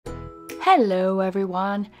Hello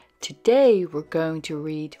everyone, today we're going to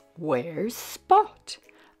read Where's Spot?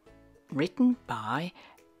 Written by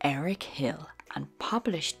Eric Hill and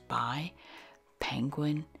published by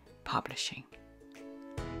Penguin Publishing.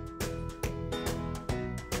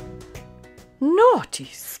 Naughty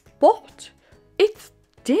Spot! It's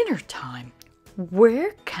dinner time.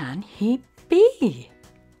 Where can he be?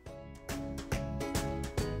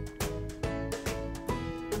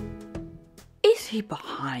 Is he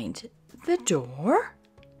behind the door?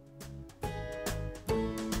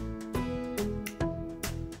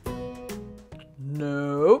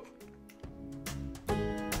 No.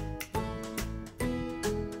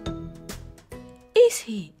 Is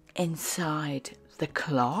he inside the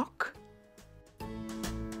clock?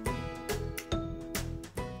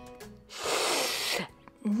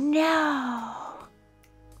 No.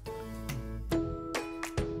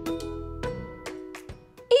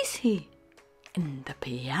 Is he in the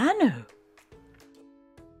piano?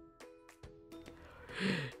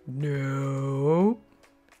 No.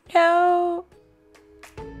 No.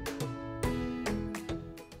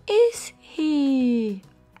 Is he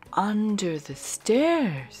under the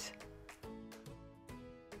stairs?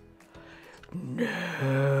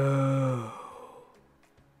 No.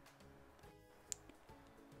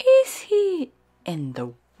 Is he in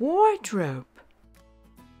the wardrobe?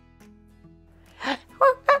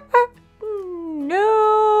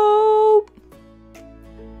 No.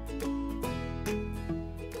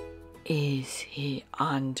 Is he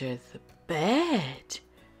under the bed?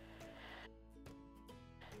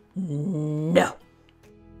 No.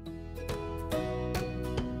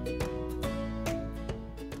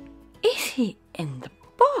 Is he in the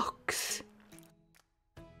box?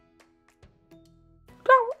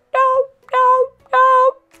 No.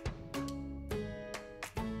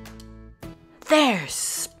 There's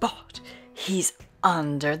Spot. He's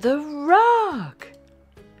under the rug.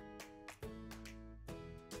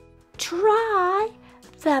 Try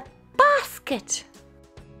the basket.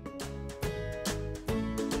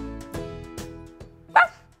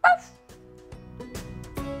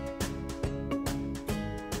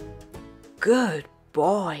 Good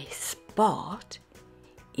boy, Spot.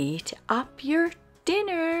 Eat up your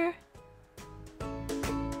dinner.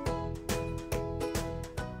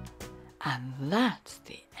 And that's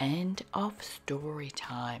the end of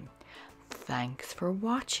Storytime. Thanks for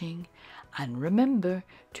watching, and remember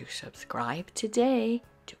to subscribe today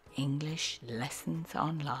to English Lessons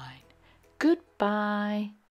Online. Goodbye.